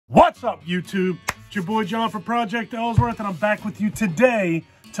What's up, YouTube? It's your boy John from Project Ellsworth, and I'm back with you today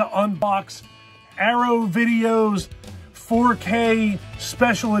to unbox Arrow Video's 4K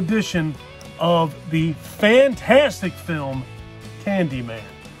special edition of the fantastic film Candyman.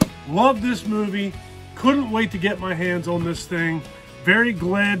 Love this movie. Couldn't wait to get my hands on this thing. Very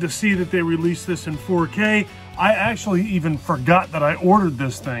glad to see that they released this in 4K. I actually even forgot that I ordered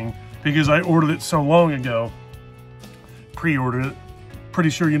this thing because I ordered it so long ago. Pre-ordered it. Pretty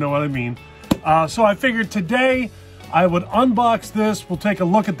sure you know what I mean. So I figured today I would unbox this. We'll take a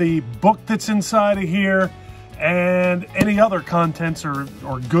look at the book that's inside of here and any other contents or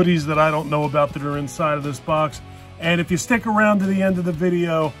goodies that I don't know about that are inside of this box. And if you stick around to the end of the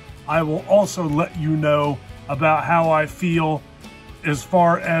video, I will also let you know about how I feel as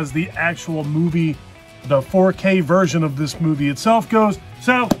far as the actual movie, the 4K version of this movie itself goes.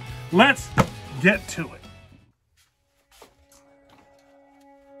 So let's get to it.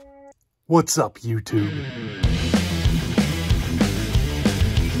 What's up, YouTube?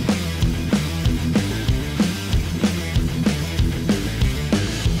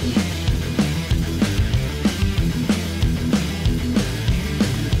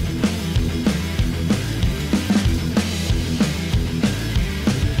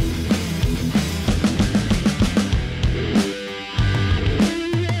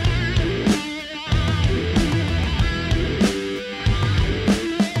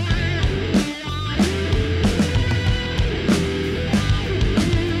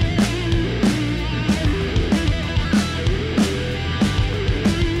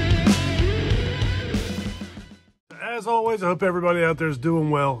 As always, I hope everybody out there is doing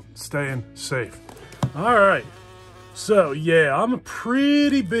well, staying safe. All right, so yeah, I'm a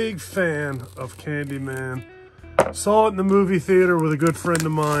pretty big fan of Candyman. Saw it in the movie theater with a good friend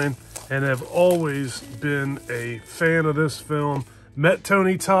of mine and have always been a fan of this film. Met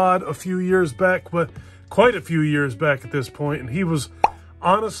Tony Todd a few years back, but quite a few years back at this point, and he was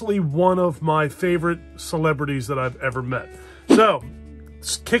honestly one of my favorite celebrities that I've ever met. So,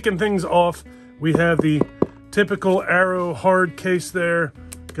 kicking things off, we have the typical Arrow hard case there.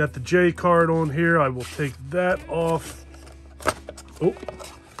 Got the J card on here. I will take that off. Oh,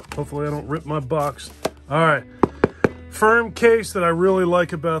 hopefully I don't rip my box. All right. Firm case that I really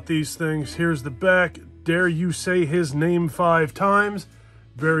like about these things. Here's the back. Dare you say his name 5 times.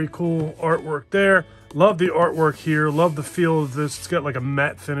 Very cool artwork there. Love the artwork here. Love the feel of this. It's got like a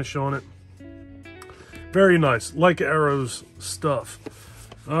matte finish on it. Very nice. Like Arrow's stuff.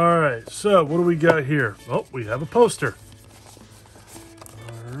 All right, so what do we got here? Oh, we have a poster.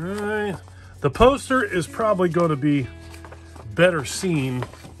 All right. The poster is probably going to be better seen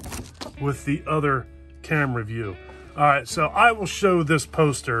with the other camera view. All right, so I will show this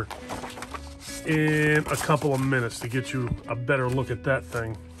poster in a couple of minutes to get you a better look at that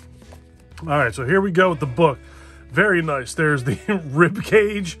thing. All right, so here we go with the book. Very nice. There's the rib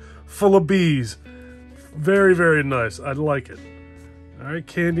cage full of bees. Very, very nice. I like it. All right,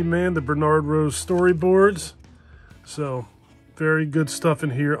 Candyman, the Bernard Rose storyboards. So, very good stuff in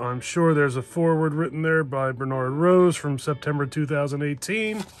here. I'm sure there's a foreword written there by Bernard Rose from September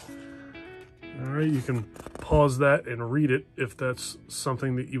 2018. All right, you can pause that and read it if that's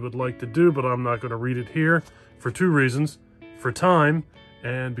something that you would like to do, but I'm not going to read it here for 2 reasons. For time,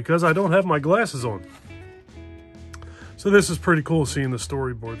 and because I don't have my glasses on. So this is pretty cool seeing the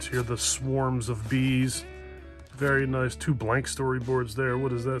storyboards here, the swarms of bees. Very nice. 2 blank storyboards there. What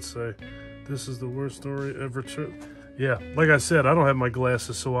does that say? This is the worst story ever. Yeah, like I said, I don't have my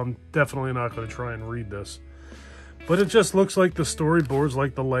glasses, so I'm definitely not going to try and read this. But it just looks like the storyboards,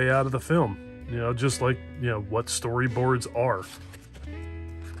 like the layout of the film. You know, just like, you know, what storyboards are.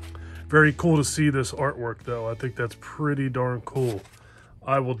 Very cool to see this artwork, though. I think that's pretty darn cool.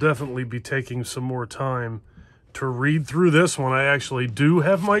 I will definitely be taking some more time to read through this when I actually do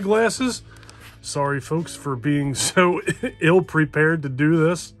have my glasses. Sorry, folks, for being so ill-prepared to do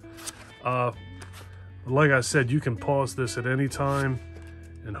this. Like I said, you can pause this at any time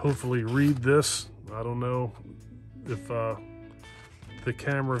and hopefully read this. I don't know if the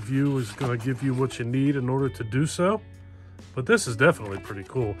camera view is going to give you what you need in order to do so. But this is definitely pretty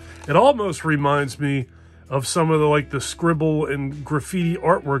cool. It almost reminds me of some of the scribble and graffiti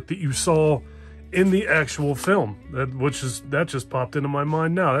artwork that you saw in the actual film. That just popped into my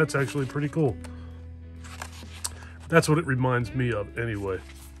mind now. That's actually pretty cool. That's what it reminds me of anyway.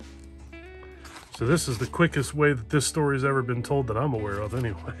 So this is the quickest way that this story has ever been told that I'm aware of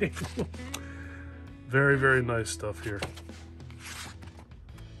anyway. Very, very nice stuff here.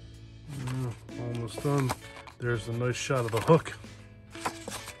 Almost done. There's a nice shot of the hook.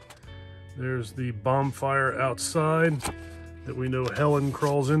 There's the bonfire outside. that we know Helen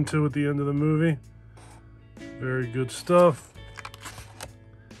crawls into at the end of the movie. Very good stuff.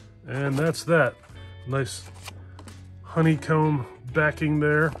 And that's that. Nice honeycomb backing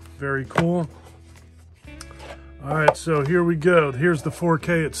there. Very cool. All right, so here we go. Here's the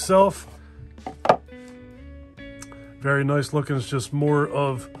 4K itself. Very nice looking. It's just more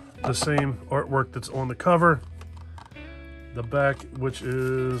of the same artwork that's on the cover. The back, which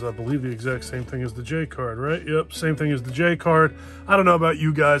is, I believe, the exact same thing as the J card, right? Yep, same thing as the J card. I don't know about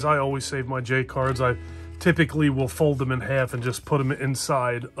you guys. I always save my J cards. I typically will fold them in half and just put them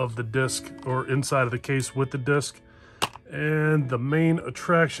inside of the disc or inside of the case with the disc. And the main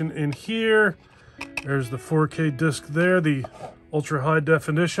attraction in here, there's the 4K disc there, the ultra high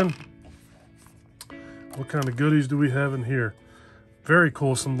definition. What kind of goodies do we have in here? Very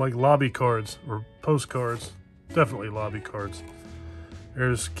cool, some like lobby cards or postcards. Definitely lobby cards.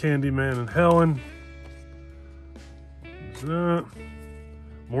 There's Candyman and Helen. There's that.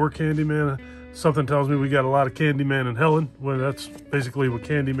 More Candyman. Something tells me we got a lot of Candyman and Helen. Well, that's basically what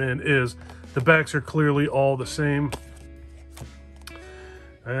Candyman is. The backs are clearly all the same.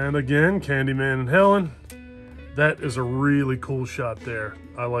 And again, Candyman and Helen. That is a really cool shot there.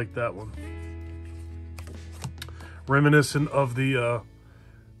 I like that one. Reminiscent of the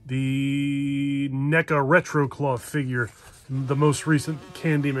NECA Retro Cloth figure, the most recent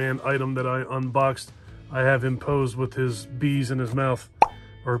Candyman item that I unboxed. I have him posed with his bees in his mouth,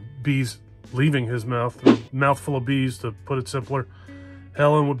 or bees leaving his mouth, a mouthful of bees to put it simpler.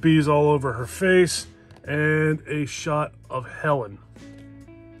 Helen with bees all over her face, and a shot of Helen.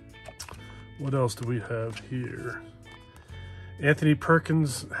 What else do we have here? Anthony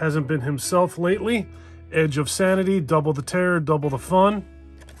Perkins hasn't been himself lately. Edge of Sanity, double the terror, double the fun.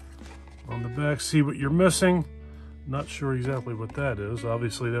 On the back, see what you're missing. Not sure exactly what that is.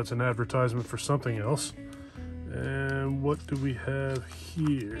 Obviously, that's an advertisement for something else. And what do we have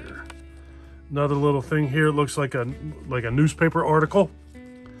here? Another little thing here. It looks like a newspaper article.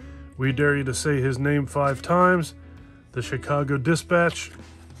 We dare you to say his name 5 times. The Chicago Dispatch.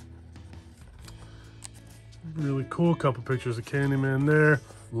 Really cool. Couple pictures of Candyman there.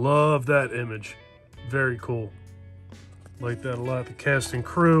 Love that image. Very cool. Like that a lot. The cast and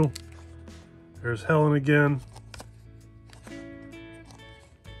crew. There's Helen again.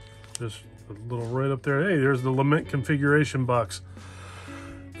 Just a little right up there. Hey, there's the Lament configuration box.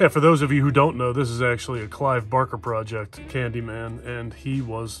 Yeah, for those of you who don't know, this is actually a Clive Barker project, Candyman, and he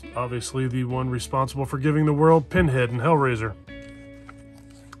was obviously the one responsible for giving the world Pinhead and Hellraiser.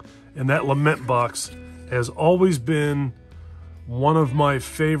 And that Lament box has always been one of my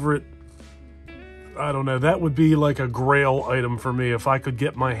favorite. I don't know, that would be like a grail item for me if I could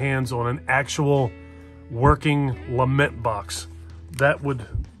get my hands on an actual working Lament box. That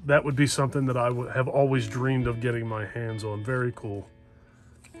would be something that I would have always dreamed of getting my hands on. Very cool.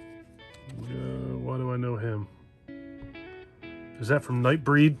 Why do I know him? Is that from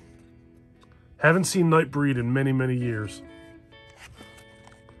Nightbreed? Haven't seen Nightbreed in many, many years.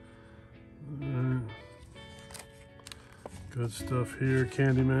 Good stuff here.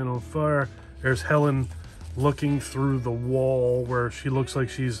 Candyman on fire. There's Helen looking through the wall where she looks like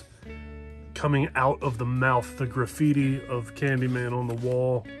she's coming out of the mouth. The graffiti of Candyman on the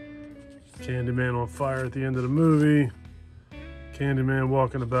wall. Candyman on fire at the end of the movie. Candyman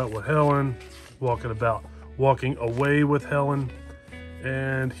walking about with Helen. Walking away with Helen.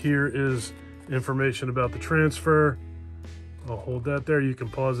 And here is information about the transfer. I'll hold that there. You can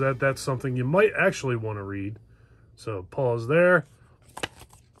pause that. That's something you might actually want to read. So pause there.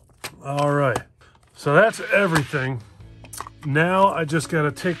 All right, so that's everything. Now I just got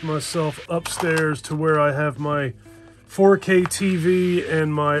to take myself upstairs to where I have my 4K TV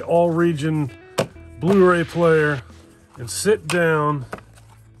and my all-region Blu-ray player and sit down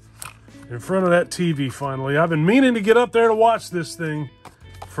in front of that TV finally. I've been meaning to get up there to watch this thing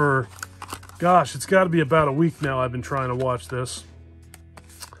for, gosh, it's got to be about a week now I've been trying to watch this.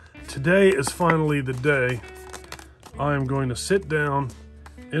 Today is finally the day. I am going to sit down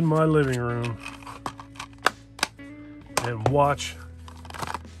in my living room and watch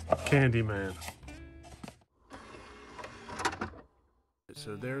Candyman.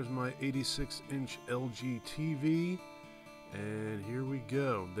 So there's my 86-inch LG TV, and here we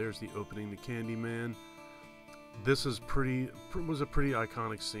go. There's the opening to Candyman. This is was a pretty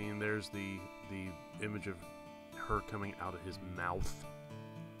iconic scene. There's the image of her coming out of his mouth.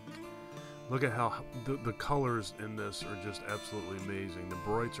 Look at how the colors in this are just absolutely amazing. The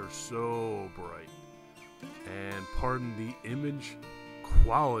brights are so bright. And pardon the image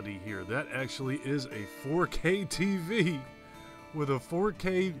quality here. That actually is a 4K TV with a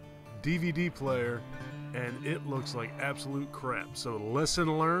 4K DVD player and it looks like absolute crap. So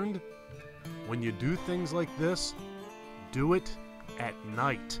lesson learned, when you do things like this, do it at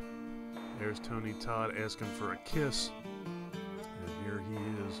night. There's Tony Todd asking for a kiss, and here he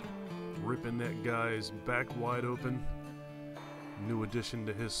is ripping that guy's back wide open. New addition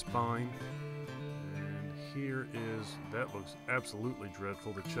to his spine. And here is, that looks absolutely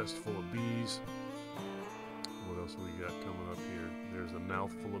dreadful, the chest full of bees. What else we got coming up here? There's a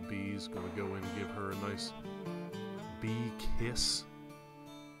mouth full of bees. Gonna go in and give her a nice bee kiss,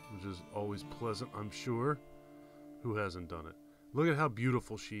 which is always pleasant, I'm sure. Who hasn't done it? Look at how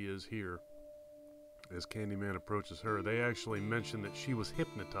beautiful she is here as Candyman approaches her. They actually mentioned that she was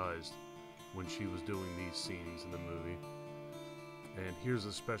hypnotized when she was doing these scenes in the movie. And here's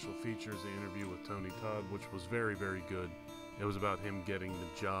the special features, the interview with Tony Todd, which was very, very good. It was about him getting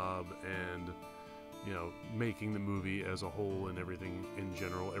the job and, you know, making the movie as a whole and everything in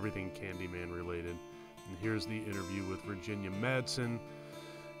general, everything Candyman related. And here's the interview with Virginia Madsen,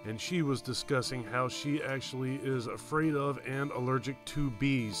 and she was discussing how she actually is afraid of and allergic to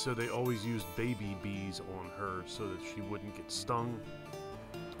bees, so they always used baby bees on her so that she wouldn't get stung.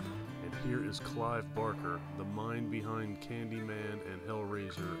 And here is Clive Barker, the mind behind Candyman and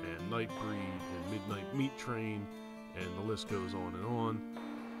Hellraiser and Nightbreed and Midnight Meat Train, and the list goes on and on.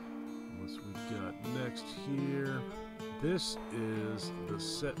 What's we got next here? This is the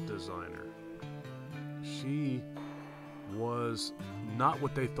set designer. She was not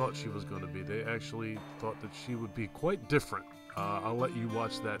what they thought she was going to be. They actually thought that she would be quite different. I'll let you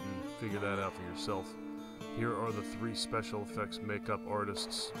watch that and figure that out for yourself. Here are the 3 special effects makeup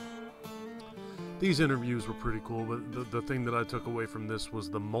artists. These interviews were pretty cool, but the thing that I took away from this was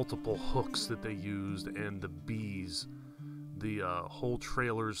the multiple hooks that they used and the bees. The whole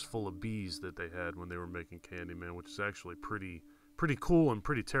trailers full of bees that they had when they were making Candyman, which is actually pretty cool and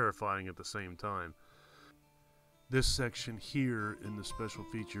pretty terrifying at the same time. This section here in the special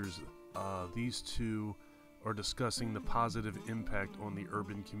features, these two are discussing the positive impact on the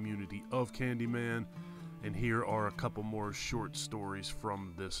urban community of Candyman, and here are a couple more short stories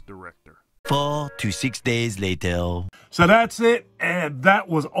from this director. 4 to 6 days later. So that's it, and that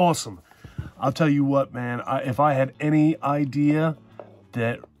was awesome. I'll tell you what, man, if I had any idea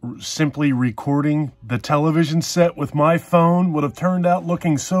that simply recording the television set with my phone would have turned out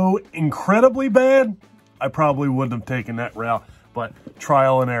looking so incredibly bad, I probably wouldn't have taken that route. But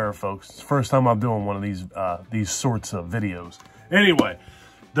trial and error, folks. It's the first time I'm doing one of these sorts of videos. Anyway,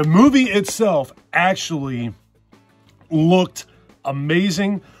 the movie itself actually looked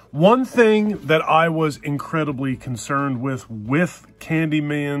amazing. One thing that I was incredibly concerned with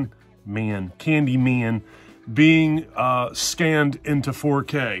Candyman being scanned into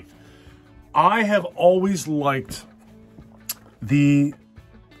 4K. I have always liked the,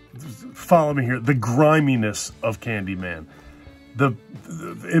 follow me here, the griminess of Candyman.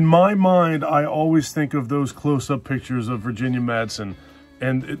 In my mind, I always think of those close-up pictures of Virginia Madsen,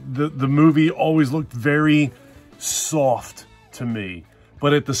 and the movie always looked very soft to me.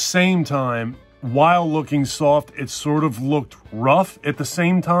 But at the same time, while looking soft, it sort of looked rough at the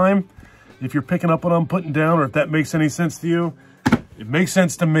same time. If you're picking up what I'm putting down, or if that makes any sense to you, it makes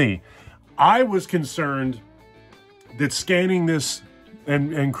sense to me. I was concerned that scanning this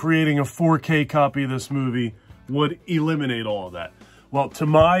and creating a 4K copy of this movie would eliminate all of that. Well, to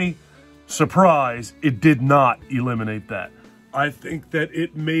my surprise, it did not eliminate that. I think that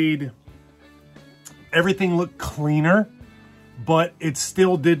it made everything look cleaner, but it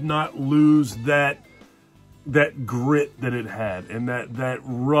still did not lose that grit that it had, and the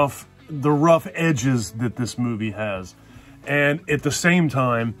rough edges that this movie has. And at the same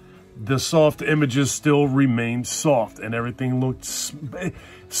time, the soft images still remained soft, and everything looked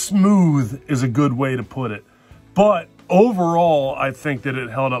smooth is a good way to put it. But overall, I think that it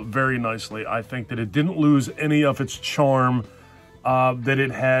held up very nicely. I think that it didn't lose any of its charm that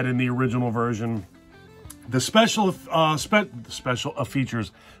it had in the original version. The special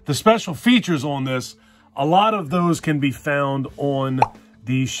features on this, a lot of those can be found on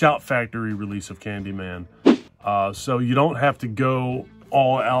the Shout Factory release of Candyman. So you don't have to go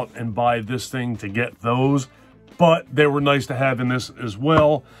all out and buy this thing to get those, but they were nice to have in this as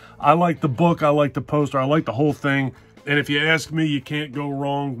well. I like the book, I like the poster, I like the whole thing. And if you ask me, you can't go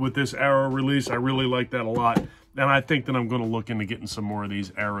wrong with this Arrow release. I really like that a lot. And I think that I'm going to look into getting some more of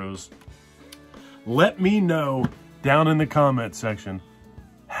these Arrows. Let me know down in the comment section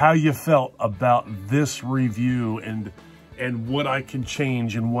how you felt about this review and what I can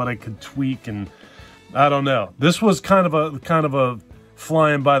change and what I could tweak, and I don't know. This was kind of a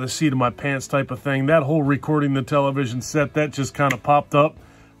flying by the seat of my pants type of thing. That whole recording the television set, that just kind of popped up.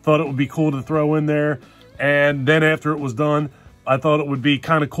 Thought it would be cool to throw in there. And then after it was done, I thought it would be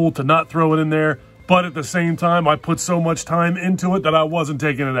kind of cool to not throw it in there. But at the same time, I put so much time into it that I wasn't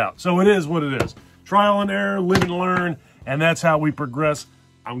taking it out. So it is what it is. Trial and error, live and learn, and that's how we progress.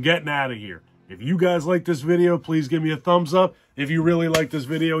 I'm getting out of here. If you guys like this video, please give me a thumbs up. If you really like this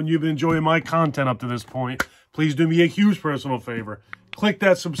video and you've been enjoying my content up to this point, please do me a huge personal favor. Click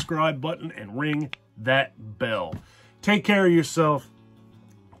that subscribe button and ring that bell. Take care of yourself.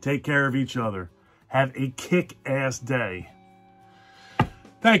 Take care of each other. Have a kick-ass day.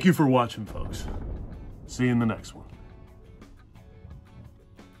 Thank you for watching, folks. See you in the next one.